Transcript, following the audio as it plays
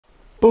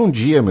Bom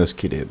dia, meus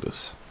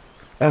queridos.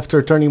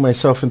 After turning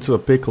myself into a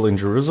pickle in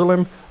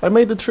Jerusalem, I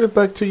made the trip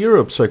back to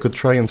Europe so I could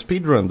try and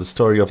speedrun the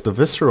story of the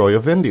Viceroy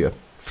of India,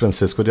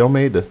 Francisco de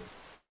Almeida.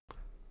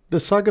 The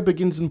saga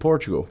begins in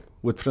Portugal,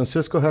 with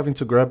Francisco having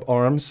to grab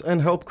arms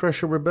and help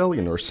crush a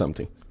rebellion or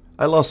something.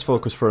 I lost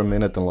focus for a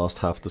minute and lost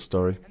half the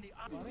story.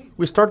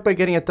 We start by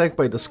getting attacked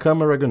by the scum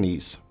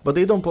Aragonese, but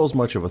they don't pose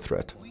much of a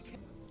threat.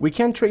 We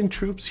can't train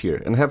troops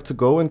here and have to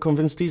go and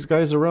convince these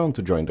guys around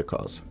to join the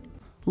cause.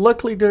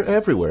 Luckily they're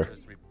everywhere.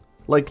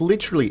 Like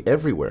literally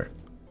everywhere.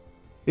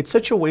 It's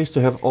such a waste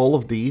to have all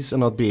of these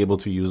and not be able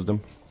to use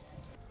them.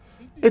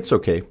 It's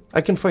okay, I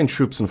can find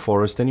troops in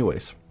forest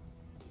anyways.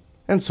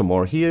 And some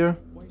more here.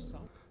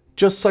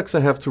 Just sucks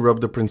I have to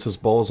rub the princess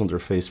balls on their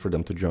face for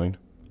them to join.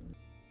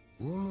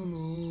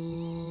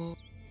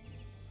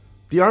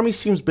 The army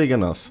seems big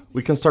enough,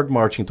 we can start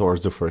marching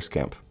towards the first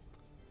camp.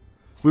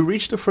 We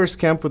reach the first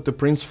camp with the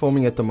prince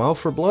foaming at the mouth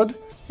for blood,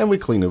 and we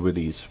clean it with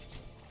ease.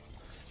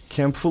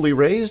 Camp fully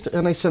raised,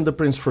 and I send the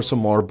prince for some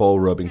more ball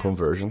rubbing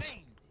conversions.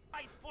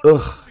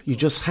 Ugh, you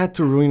just had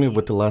to ruin it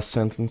with the last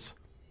sentence.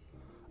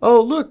 Oh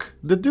look,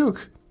 the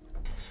duke!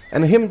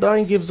 And him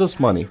dying gives us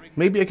money,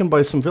 maybe I can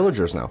buy some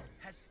villagers now.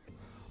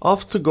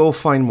 Off to go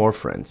find more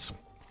friends.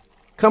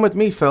 Come with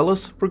me,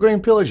 fellas, we're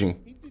going pillaging.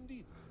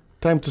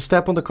 Time to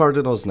step on the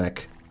cardinal's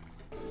neck.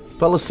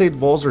 Palisade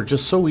walls are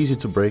just so easy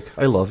to break,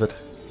 I love it.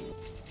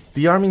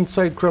 The army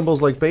inside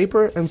crumbles like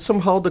paper, and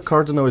somehow the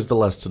cardinal is the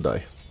last to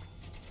die.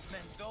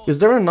 Is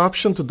there an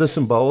option to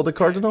disembowel the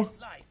cardinal?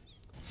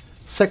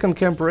 Second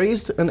camp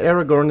raised, and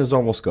Aragorn is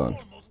almost gone.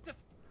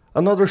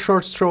 Another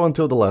short stroll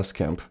until the last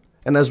camp,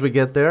 and as we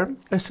get there,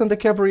 I send the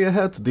cavalry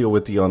ahead to deal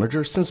with the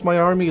onagers since my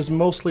army is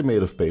mostly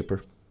made of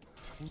paper.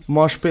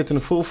 Mosh pit in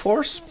full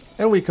force,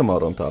 and we come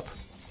out on top.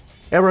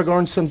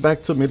 Aragorn sent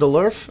back to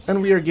Middle-earth,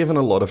 and we are given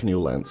a lot of new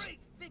lands.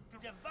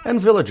 And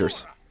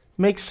villagers.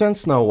 Makes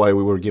sense now why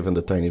we were given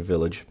the tiny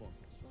village.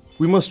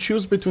 We must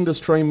choose between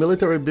destroying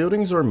military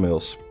buildings or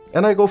mills,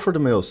 and I go for the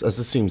mills as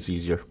it seems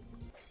easier.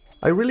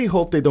 I really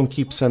hope they don't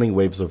keep sending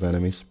waves of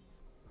enemies.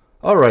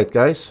 Alright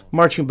guys,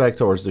 marching back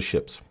towards the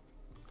ships.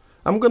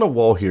 I'm gonna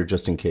wall here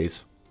just in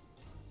case.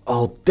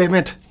 Oh damn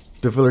it!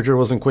 The villager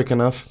wasn't quick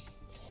enough.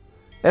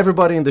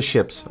 Everybody in the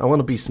ships, I want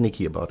to be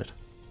sneaky about it.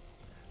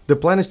 The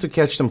plan is to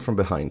catch them from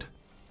behind.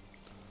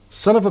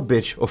 Son of a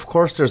bitch, of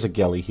course there's a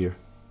galley here.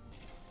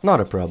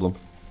 Not a problem.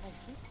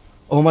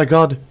 Oh my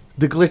god,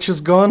 the glitch is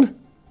gone?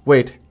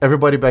 Wait,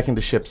 everybody back in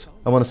the ships.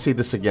 I want to see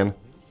this again.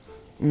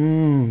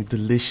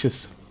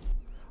 Delicious.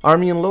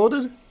 Army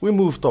unloaded, we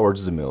move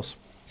towards the mills.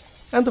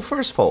 And the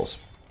first falls.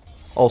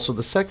 Also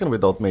the second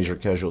without major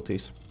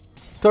casualties.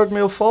 Third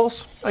mill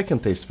falls, I can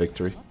taste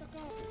victory.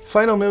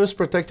 Final mill is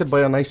protected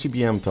by an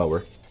ICBM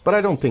tower, but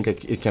I don't think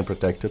it can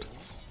protect it.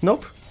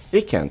 Nope,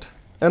 it can't,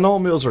 and all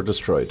mills are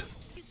destroyed.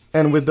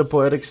 And with the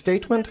poetic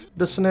statement,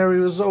 the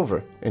scenario is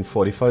over in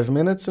 45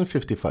 minutes and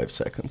 55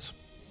 seconds.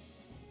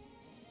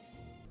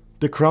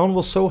 The crown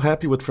was so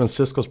happy with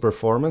Francisco's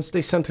performance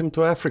they sent him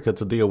to Africa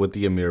to deal with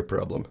the emir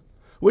problem.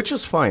 Which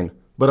is fine,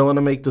 but I want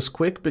to make this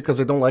quick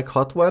because I don't like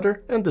hot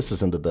weather and this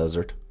is in the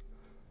desert.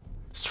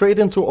 Straight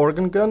into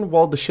organ gun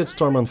while the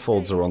shitstorm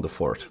unfolds around the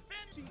fort.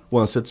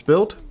 Once it's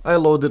built, I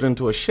load it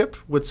into a ship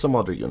with some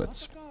other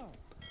units.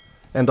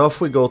 And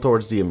off we go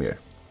towards the emir.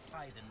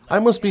 I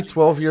must be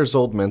 12 years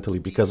old mentally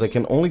because I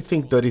can only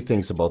think dirty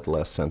things about the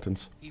last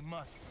sentence.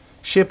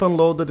 Ship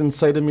unloaded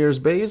inside Emir's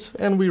base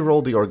and we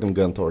roll the organ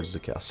gun towards the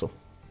castle.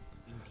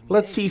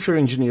 Let's see if your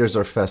engineers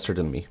are faster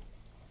than me.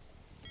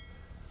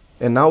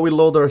 And now we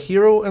load our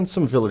hero and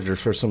some villagers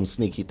for some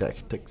sneaky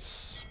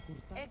tactics.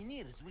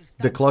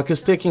 The clock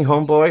is ticking,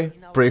 homeboy.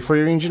 Pray for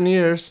your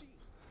engineers.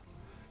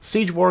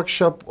 Siege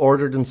workshop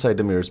ordered inside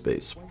Emir's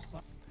base.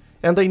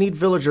 And I need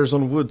villagers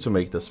on wood to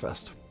make this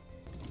fast.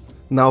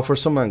 Now for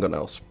some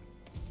mangonels.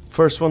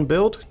 First one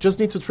built, just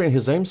need to train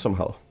his aim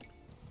somehow.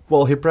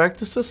 While he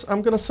practices,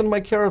 I'm gonna send my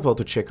caravel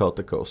to check out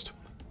the coast.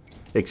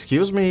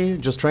 Excuse me,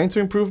 just trying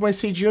to improve my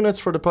siege units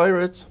for the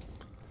pirates.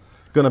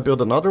 Gonna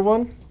build another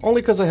one,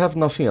 only cause I have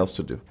nothing else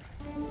to do.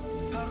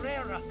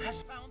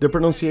 The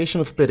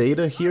pronunciation of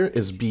Pereira here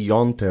is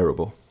beyond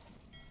terrible.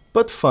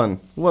 But fun,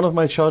 one of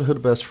my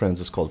childhood best friends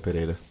is called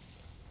Pereira.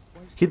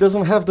 He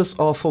doesn't have this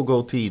awful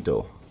goatee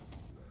though.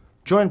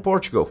 Join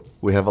Portugal,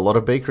 we have a lot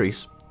of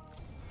bakeries.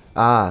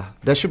 Ah,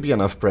 that should be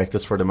enough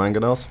practice for the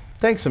mangonels.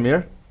 Thanks,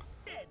 Amir.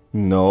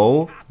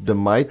 No, the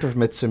might of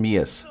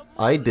Metsemias.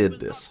 I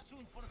did this.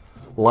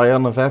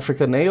 Lion of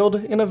Africa nailed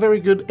in a very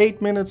good 8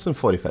 minutes and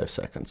 45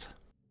 seconds.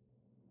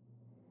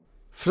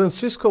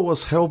 Francisco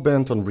was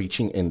hell-bent on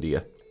reaching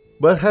India,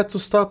 but had to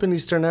stop in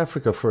Eastern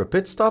Africa for a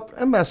pit stop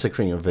and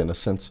massacring of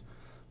innocents.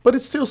 But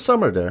it's still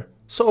summer there,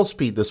 so I'll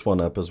speed this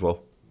one up as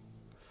well.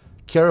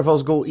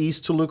 Caravels go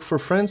east to look for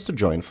friends to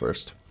join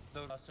first.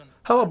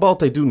 How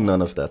about I do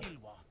none of that?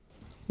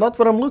 Not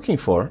what I'm looking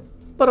for,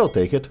 but I'll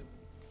take it.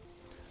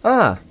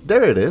 Ah,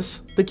 there it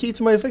is, the key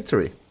to my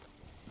victory.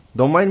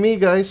 Don't mind me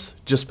guys,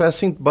 just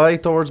passing by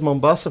towards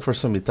Mombasa for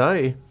some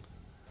mitai.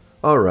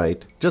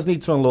 Alright, just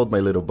need to unload my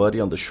little buddy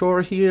on the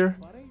shore here.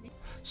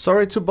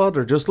 Sorry to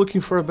bother, just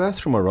looking for a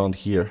bathroom around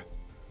here.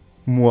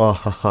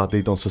 Mwahaha,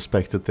 they don't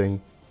suspect a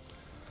thing.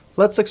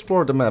 Let's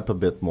explore the map a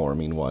bit more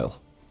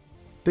meanwhile.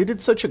 They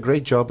did such a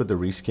great job with the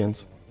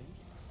reskins.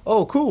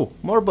 Oh cool,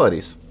 more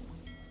buddies.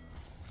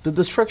 The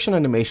destruction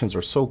animations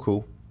are so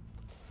cool.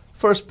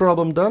 First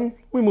problem done,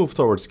 we move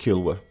towards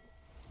Kilwa.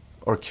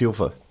 Or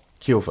Kilva.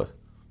 Kilva.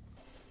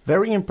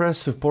 Very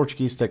impressive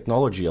Portuguese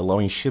technology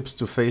allowing ships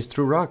to phase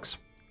through rocks.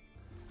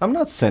 I'm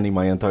not sending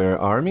my entire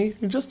army,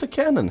 just a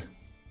cannon.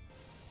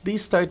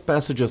 These tight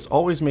passages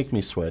always make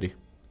me sweaty.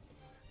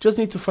 Just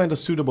need to find a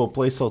suitable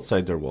place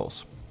outside their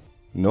walls.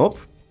 Nope.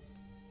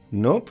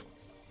 Nope.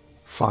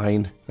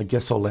 Fine, I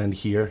guess I'll land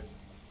here.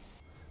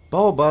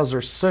 Baobabs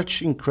are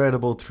such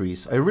incredible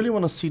trees. I really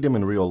want to see them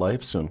in real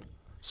life soon.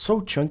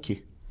 So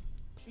chunky.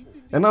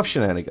 Enough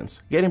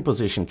shenanigans. Get in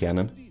position,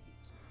 cannon.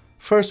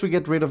 First we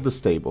get rid of the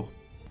stable.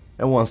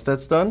 And once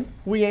that's done,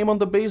 we aim on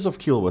the base of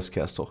Kilwa's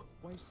castle.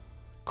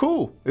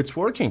 Cool, it's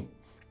working.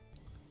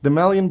 The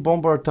Malian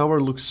bombard tower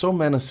looks so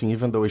menacing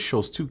even though it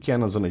shows 2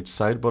 cannons on each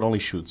side but only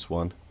shoots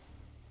 1.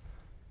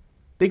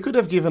 They could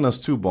have given us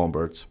 2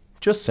 bombards,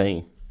 just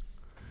saying.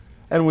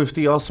 And with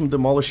the awesome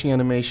demolishing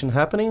animation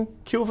happening,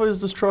 Kilva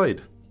is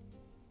destroyed.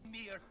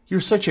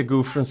 You're such a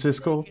goof,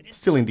 Francisco,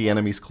 stealing the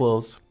enemy's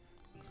clothes.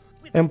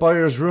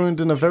 Empire is ruined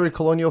in a very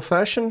colonial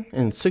fashion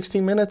in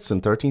 16 minutes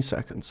and 13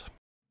 seconds.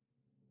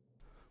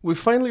 We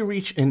finally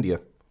reach India,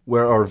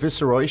 where our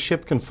Viceroy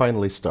ship can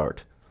finally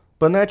start.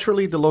 But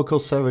naturally the local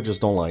savages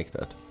don't like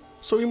that,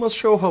 so we must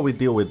show how we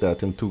deal with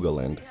that in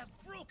Tugaland.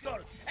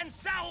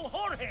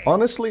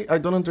 Honestly, I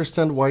don't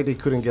understand why they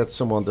couldn't get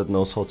someone that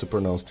knows how to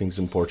pronounce things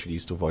in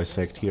Portuguese to voice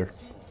act here.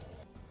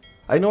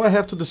 I know I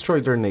have to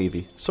destroy their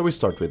navy, so we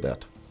start with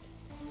that.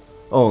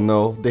 Oh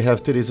no, they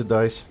have Teresa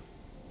dice.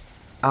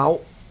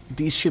 Ow,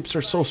 these ships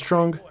are so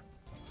strong.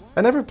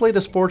 I never played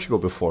as Portugal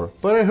before,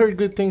 but I heard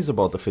good things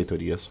about the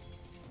Feitorias.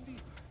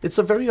 It's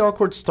a very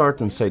awkward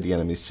start inside the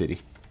enemy city.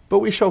 But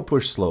we shall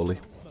push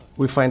slowly.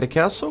 We find a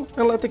castle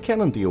and let the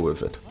cannon deal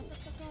with it.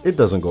 It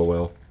doesn't go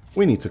well.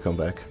 We need to come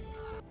back.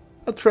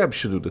 A trap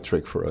should do the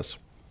trick for us.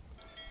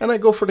 And I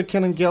go for the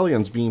cannon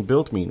galleons being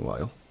built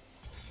meanwhile.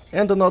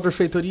 And another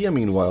Feitoria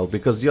meanwhile,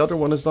 because the other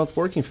one is not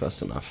working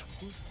fast enough.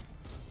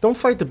 Don't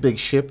fight the big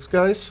ship,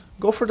 guys.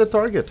 Go for the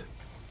target.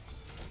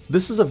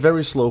 This is a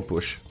very slow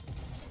push.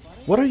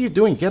 What are you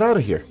doing? Get out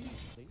of here.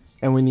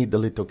 And we need the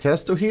little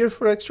castle here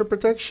for extra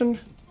protection.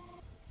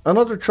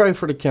 Another try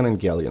for the cannon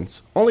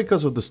galleons, only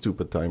because of the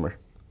stupid timer.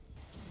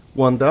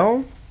 One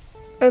down,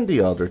 and the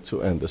other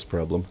to end this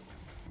problem.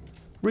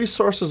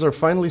 Resources are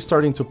finally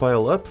starting to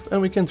pile up, and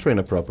we can train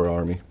a proper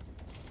army.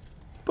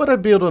 But I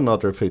built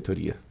another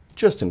Feitoria,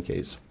 just in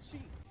case.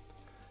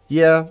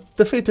 Yeah,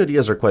 the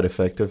Feitorias are quite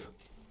effective.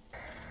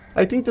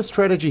 I think the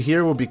strategy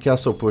here will be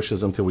castle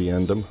pushes until we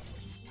end them.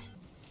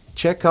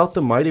 Check out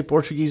the mighty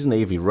Portuguese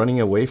navy running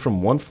away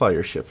from one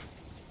fire ship.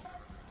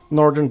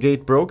 Northern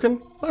gate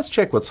broken? Let's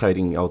check what's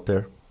hiding out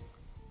there.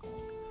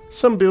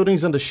 Some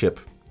buildings and a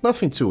ship.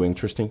 Nothing too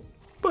interesting,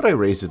 but I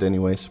raise it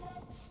anyways.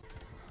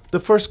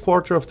 The first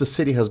quarter of the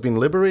city has been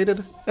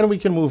liberated, and we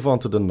can move on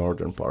to the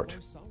northern part.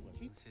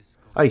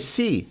 I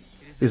see.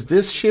 Is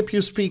this ship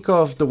you speak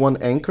of the one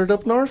anchored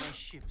up north?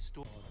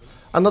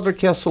 Another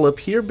castle up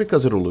here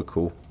because it'll look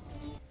cool.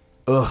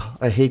 Ugh,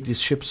 I hate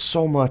these ships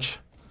so much.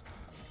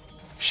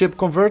 Ship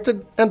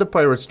converted, and the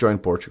pirates join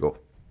Portugal.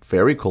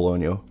 Very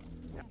colonial.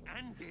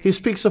 He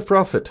speaks of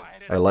profit.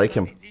 I like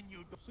him.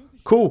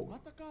 Cool.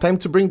 Time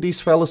to bring these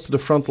fellas to the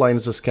front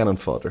lines as cannon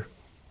fodder.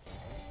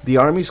 The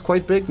army is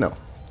quite big now.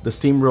 The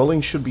steam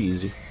rolling should be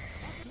easy.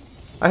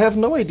 I have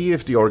no idea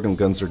if the organ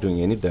guns are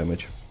doing any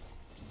damage.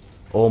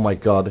 Oh my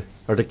god,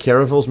 are the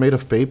caravels made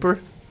of paper?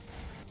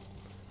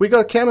 We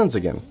got cannons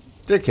again.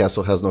 Their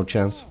castle has no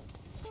chance.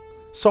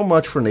 So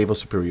much for naval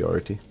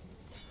superiority.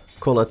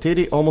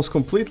 Colatiri almost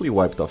completely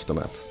wiped off the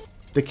map.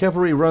 The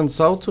cavalry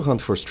runs out to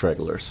hunt for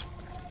stragglers.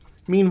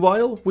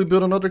 Meanwhile, we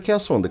build another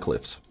castle on the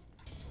cliffs.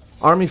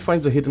 Army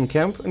finds a hidden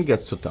camp and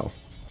gets to town.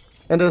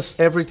 And as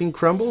everything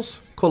crumbles,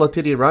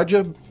 Colatiri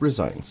Raja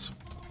resigns.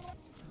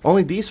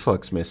 Only these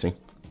fucks missing.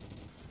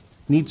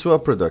 Need to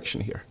up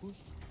production here.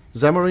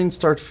 Zamorin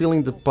start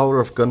feeling the power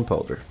of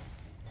gunpowder.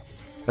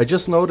 I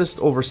just noticed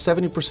over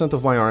 70%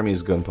 of my army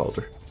is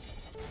gunpowder.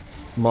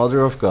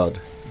 Mother of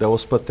God, that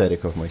was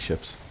pathetic of my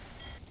ships.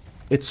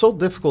 It's so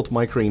difficult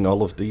microing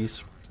all of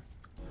these.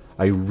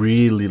 I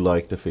really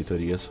like the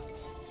Feitorias.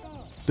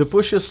 The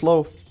push is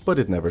slow, but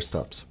it never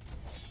stops.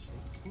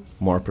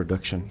 More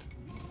production.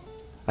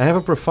 I have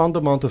a profound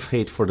amount of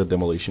hate for the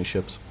demolition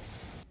ships.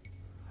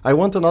 I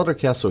want another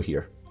castle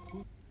here.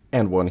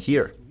 And one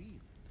here.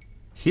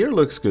 Here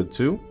looks good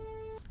too.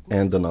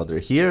 And another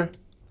here.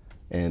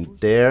 And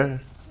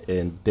there.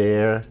 And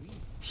there.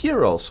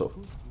 Here also.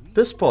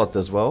 This spot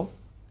as well.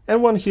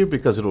 And one here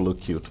because it'll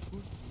look cute.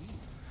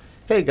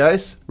 Hey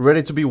guys,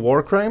 ready to be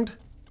war crimed?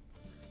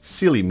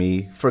 Silly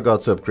me,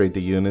 forgot to upgrade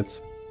the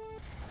units.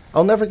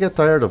 I'll never get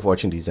tired of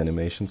watching these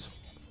animations.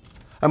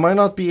 I might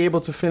not be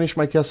able to finish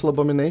my castle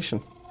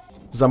abomination.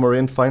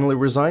 Zamarin finally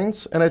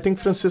resigns, and I think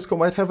Francisco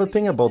might have a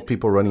thing about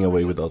people running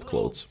away without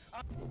clothes.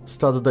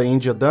 Estado da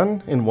Índia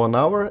done in 1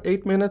 hour,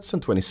 8 minutes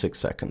and 26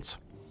 seconds.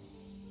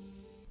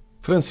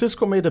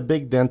 Francisco made a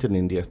big dent in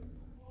India,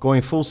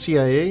 going full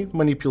CIA,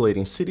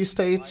 manipulating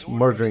city-states,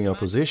 murdering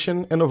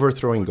opposition and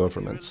overthrowing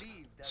governments.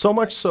 So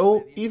much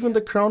so, even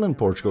the crown in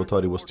Portugal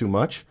thought it was too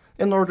much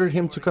and ordered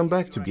him to come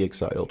back to be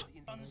exiled.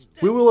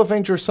 We will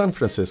avenge your son,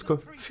 Francisco,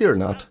 fear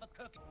not.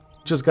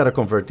 Just gotta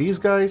convert these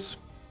guys,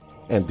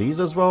 and these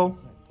as well.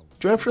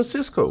 Join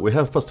Francisco, we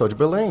have Pastel de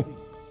Belém,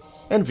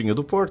 and Vinho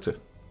do Porto.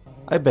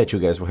 I bet you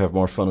guys will have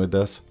more fun with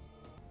this.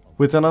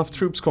 With enough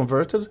troops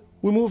converted,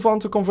 we move on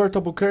to convert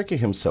Albuquerque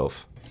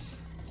himself.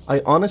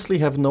 I honestly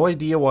have no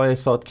idea why I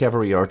thought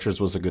cavalry archers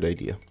was a good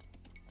idea.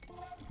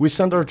 We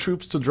send our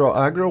troops to draw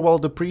aggro while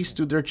the priests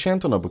do their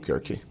chant on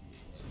Albuquerque.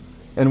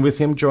 And with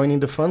him joining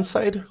the fun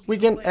side, we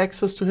gain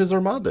access to his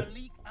armada.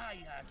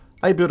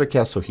 I built a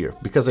castle here,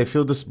 because I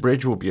feel this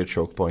bridge will be a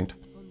choke point.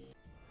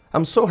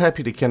 I'm so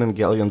happy the cannon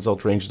galleons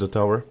outrange the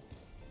tower.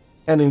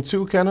 And in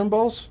 2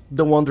 cannonballs,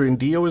 the wandering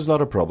Dio is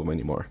not a problem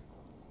anymore.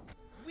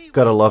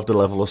 Gotta love the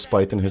level of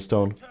spite in his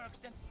tone.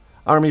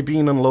 Army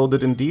being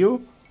unloaded in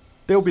Dio,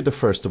 they'll be the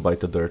first to bite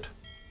the dirt.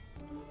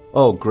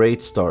 Oh,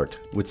 great start,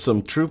 with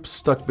some troops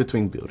stuck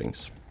between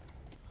buildings.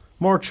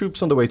 More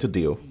troops on the way to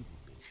Dio.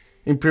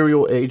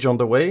 Imperial Age on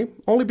the way,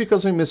 only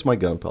because I miss my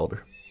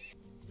gunpowder.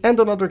 And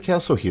another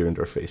castle here in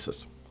their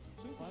faces.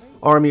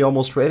 Army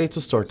almost ready to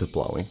start the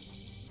plowing.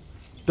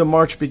 The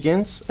march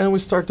begins and we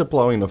start the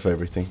plowing of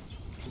everything.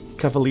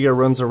 Cavalier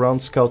runs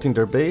around scouting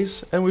their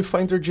base and we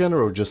find their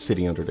general just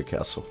sitting under the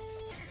castle.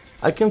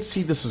 I can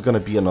see this is gonna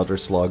be another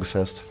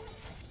slogfest.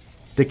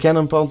 The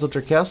cannon pounds at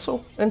their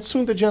castle and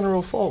soon the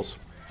general falls.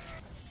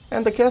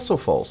 And the castle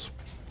falls.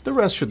 The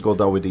rest should go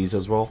down with ease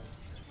as well.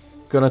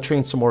 Gonna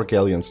train some more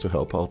galleons to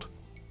help out.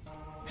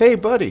 Hey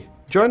buddy,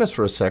 join us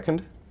for a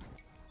second.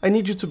 I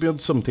need you to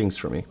build some things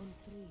for me.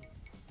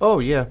 Oh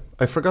yeah,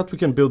 I forgot we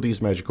can build these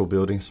magical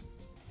buildings.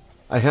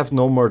 I have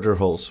no murder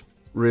holes.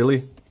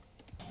 Really?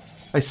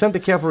 I sent the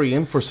cavalry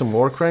in for some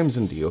war crimes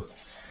in Dio.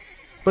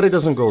 But it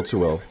doesn't go too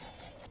well.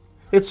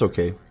 It's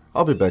okay,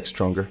 I'll be back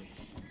stronger.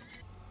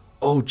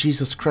 Oh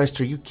Jesus Christ,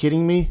 are you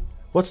kidding me?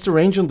 What's the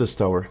range on this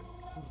tower?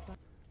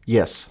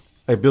 Yes,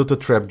 I built a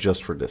trap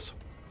just for this.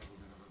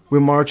 We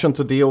march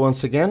onto Dio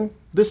once again,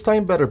 this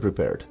time better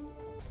prepared.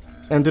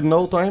 And in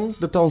no time,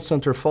 the town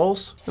center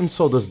falls, and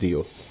so does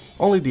Dio.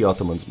 Only the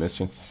Ottomans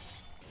missing.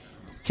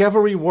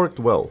 Cavalry worked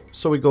well,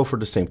 so we go for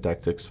the same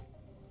tactics.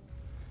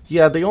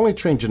 Yeah, they only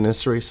train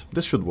Janissaries,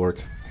 this should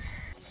work.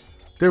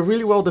 They're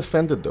really well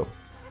defended though.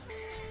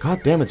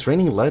 God damn, it's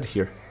raining lead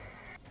here.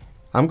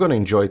 I'm gonna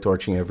enjoy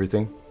torching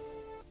everything.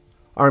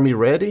 Army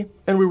ready,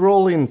 and we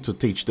roll in to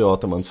teach the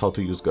Ottomans how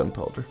to use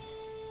gunpowder.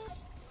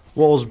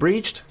 Walls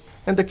breached,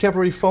 and the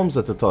cavalry foams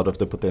at the thought of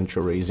the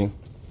potential raising.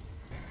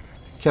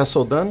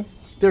 Castle done,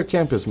 their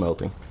camp is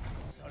melting.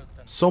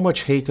 So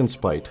much hate and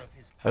spite.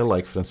 I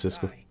like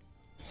Francisco.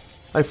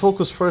 I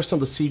focus first on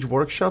the siege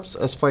workshops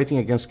as fighting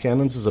against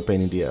cannons is a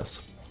pain in the ass.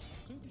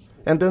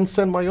 And then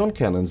send my own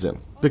cannons in,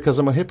 because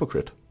I'm a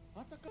hypocrite.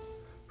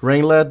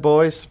 Rain lead,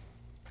 boys.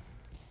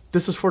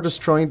 This is for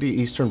destroying the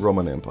Eastern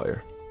Roman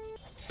Empire.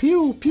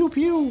 Pew, pew,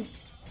 pew.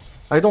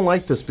 I don't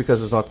like this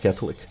because it's not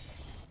Catholic.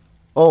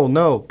 Oh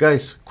no,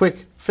 guys,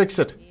 quick, fix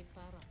it.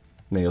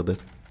 Nailed it.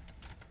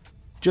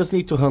 Just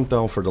need to hunt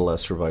down for the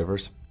last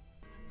survivors.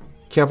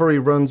 Cavalry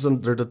runs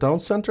under the town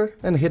center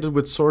and hit it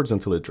with swords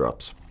until it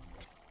drops.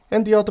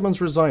 And the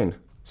Ottomans resign,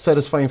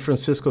 satisfying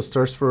Francisco's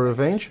thirst for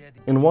revenge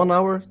in 1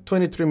 hour,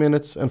 23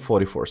 minutes and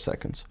 44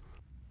 seconds.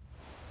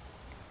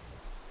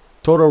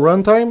 Total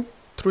runtime,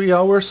 3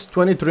 hours,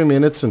 23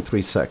 minutes and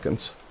 3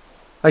 seconds.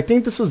 I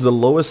think this is the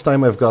lowest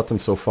time I've gotten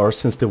so far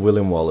since the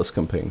William Wallace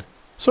campaign,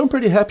 so I'm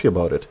pretty happy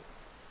about it.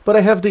 But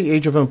I have the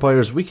Age of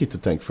Empires wiki to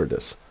thank for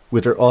this,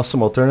 with their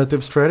awesome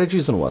alternative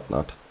strategies and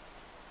whatnot.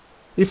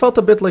 It felt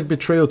a bit like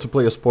betrayal to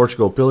play as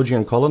Portugal pillaging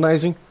and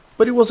colonizing,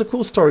 but it was a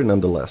cool story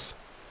nonetheless,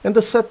 and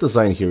the set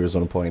design here is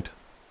on point.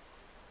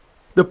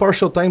 The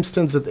partial time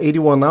stands at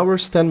 81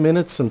 hours, 10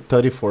 minutes and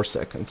 34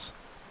 seconds.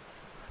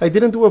 I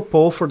didn't do a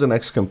poll for the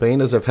next campaign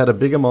as I've had a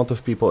big amount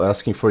of people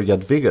asking for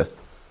Jadwiga,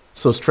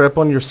 so strap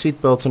on your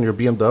seatbelts on your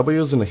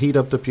BMWs and heat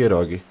up the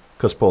pierogi,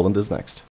 cause Poland is next.